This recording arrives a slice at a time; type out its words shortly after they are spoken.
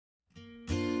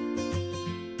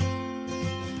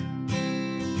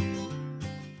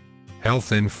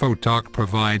Health Info Talk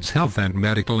provides health and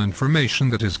medical information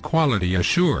that is quality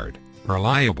assured,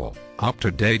 reliable,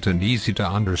 up-to-date and easy to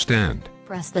understand.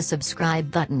 Press the subscribe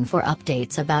button for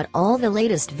updates about all the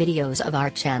latest videos of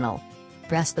our channel.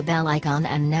 Press the bell icon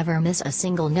and never miss a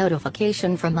single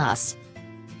notification from us.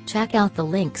 Check out the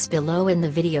links below in the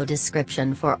video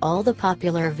description for all the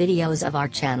popular videos of our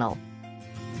channel.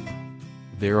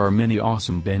 There are many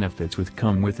awesome benefits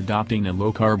come with adopting a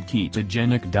low-carb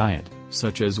ketogenic diet,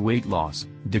 such as weight loss,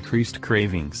 decreased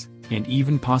cravings, and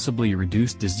even possibly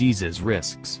reduced diseases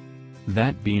risks.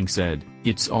 That being said,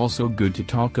 it's also good to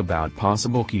talk about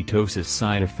possible ketosis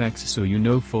side effects so you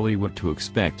know fully what to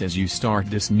expect as you start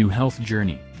this new health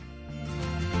journey.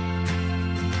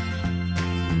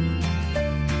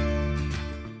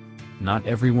 Not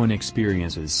everyone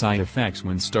experiences side effects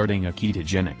when starting a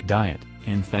ketogenic diet,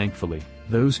 and thankfully,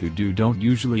 those who do don't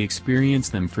usually experience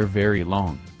them for very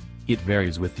long. It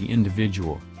varies with the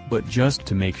individual, but just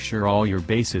to make sure all your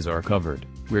bases are covered,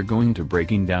 we're going to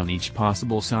breaking down each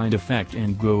possible side effect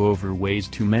and go over ways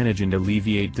to manage and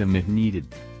alleviate them if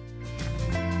needed.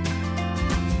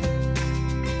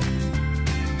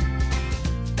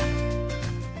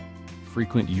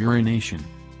 Frequent urination.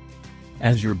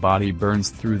 As your body burns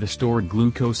through the stored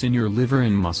glucose in your liver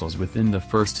and muscles within the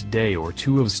first day or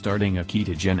two of starting a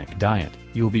ketogenic diet,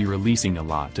 you'll be releasing a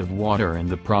lot of water in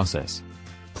the process.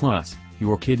 Plus,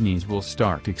 your kidneys will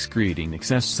start excreting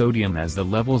excess sodium as the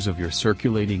levels of your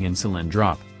circulating insulin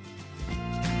drop.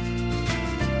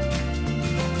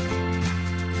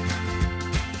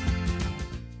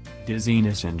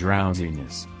 Dizziness and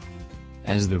drowsiness.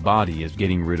 As the body is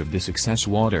getting rid of this excess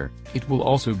water, it will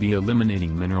also be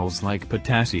eliminating minerals like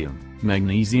potassium,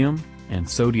 magnesium, and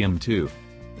sodium too.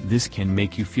 This can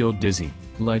make you feel dizzy,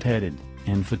 lightheaded,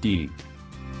 and fatigued.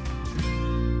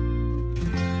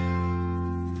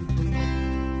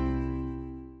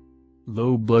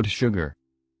 Low blood sugar.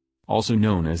 Also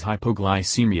known as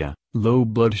hypoglycemia, low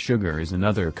blood sugar is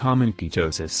another common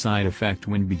ketosis side effect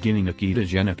when beginning a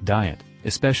ketogenic diet,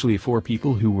 especially for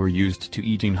people who were used to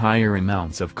eating higher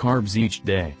amounts of carbs each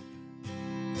day.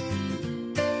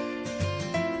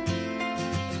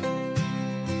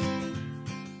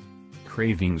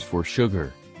 Cravings for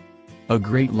sugar. A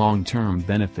great long-term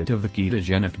benefit of the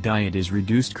ketogenic diet is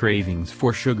reduced cravings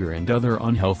for sugar and other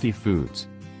unhealthy foods.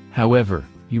 However,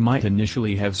 you might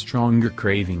initially have stronger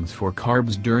cravings for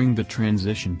carbs during the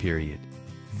transition period.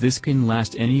 This can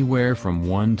last anywhere from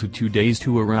 1 to 2 days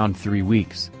to around 3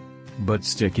 weeks. But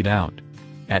stick it out.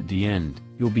 At the end,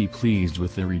 you'll be pleased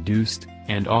with the reduced,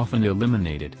 and often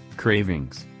eliminated,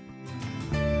 cravings.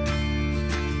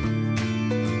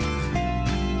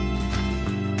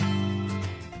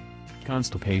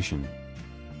 Constipation.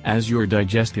 As your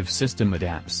digestive system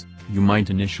adapts, you might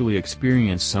initially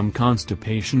experience some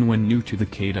constipation when new to the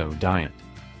keto diet.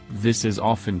 This is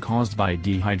often caused by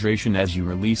dehydration as you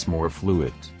release more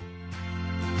fluids.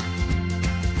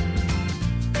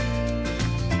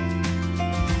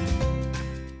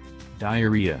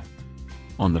 Diarrhea.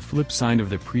 On the flip side of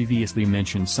the previously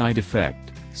mentioned side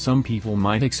effect, some people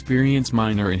might experience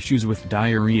minor issues with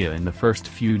diarrhea in the first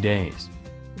few days.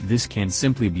 This can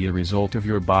simply be a result of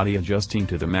your body adjusting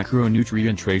to the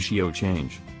macronutrient ratio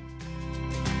change.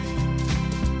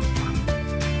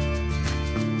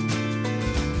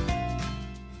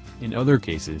 In other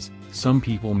cases, some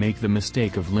people make the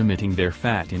mistake of limiting their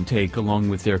fat intake along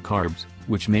with their carbs,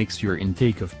 which makes your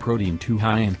intake of protein too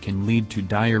high and can lead to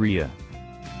diarrhea.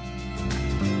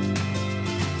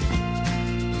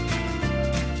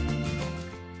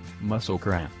 Muscle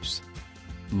cramps.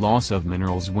 Loss of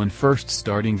minerals when first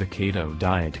starting the keto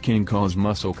diet can cause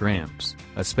muscle cramps,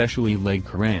 especially leg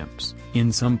cramps,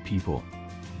 in some people.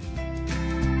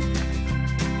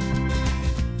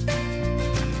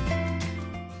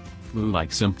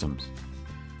 Flu-like symptoms.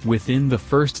 Within the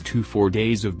first 2-4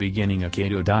 days of beginning a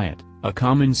keto diet, a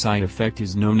common side effect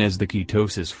is known as the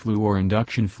ketosis flu or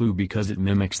induction flu because it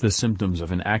mimics the symptoms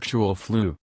of an actual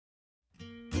flu.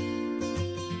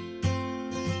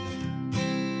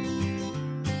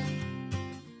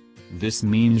 This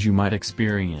means you might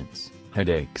experience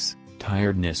headaches,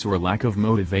 tiredness or lack of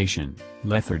motivation,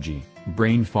 lethargy,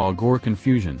 brain fog or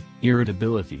confusion,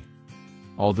 irritability.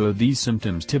 Although these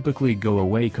symptoms typically go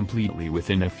away completely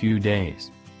within a few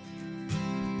days.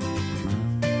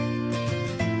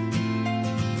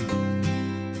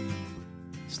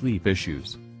 Sleep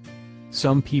issues.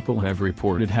 Some people have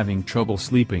reported having trouble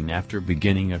sleeping after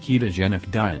beginning a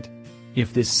ketogenic diet.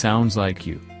 If this sounds like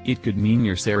you, it could mean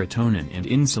your serotonin and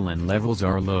insulin levels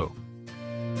are low.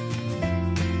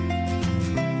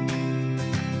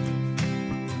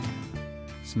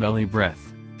 Smelly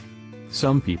breath.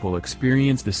 Some people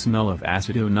experience the smell of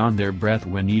acetone on their breath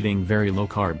when eating very low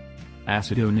carb.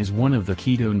 Acetone is one of the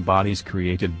ketone bodies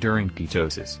created during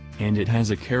ketosis, and it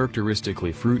has a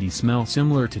characteristically fruity smell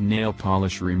similar to nail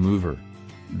polish remover.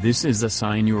 This is a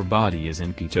sign your body is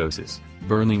in ketosis,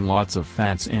 burning lots of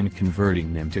fats and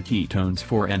converting them to ketones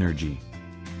for energy.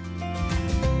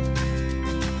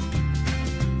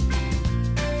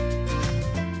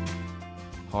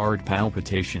 Heart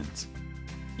palpitations.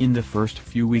 In the first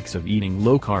few weeks of eating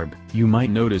low carb, you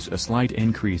might notice a slight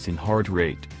increase in heart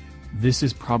rate. This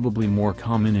is probably more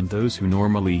common in those who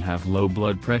normally have low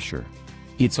blood pressure.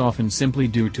 It's often simply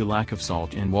due to lack of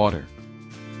salt and water.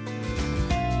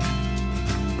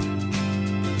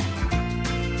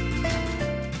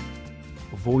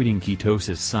 Avoiding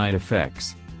ketosis side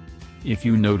effects. If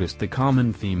you notice the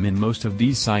common theme in most of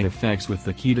these side effects with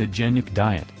the ketogenic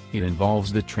diet, it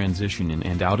involves the transition in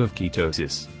and out of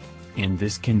ketosis. And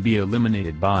this can be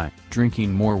eliminated by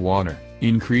drinking more water,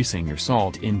 increasing your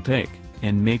salt intake,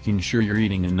 and making sure you're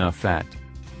eating enough fat.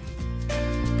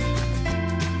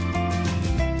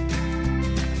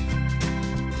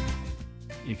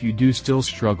 If you do still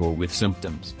struggle with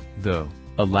symptoms, though,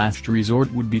 a last resort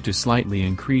would be to slightly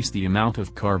increase the amount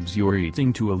of carbs you're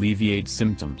eating to alleviate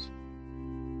symptoms.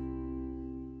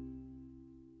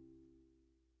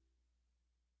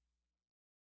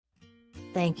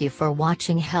 Thank you for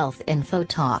watching Health Info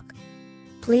Talk.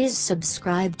 Please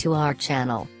subscribe to our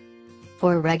channel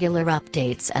for regular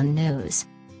updates and news.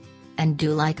 And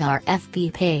do like our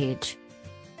FB page,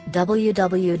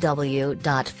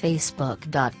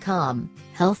 www.facebook.com,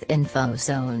 Health Info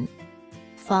Zone.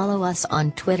 Follow us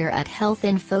on Twitter at Health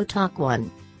Info Talk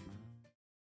 1.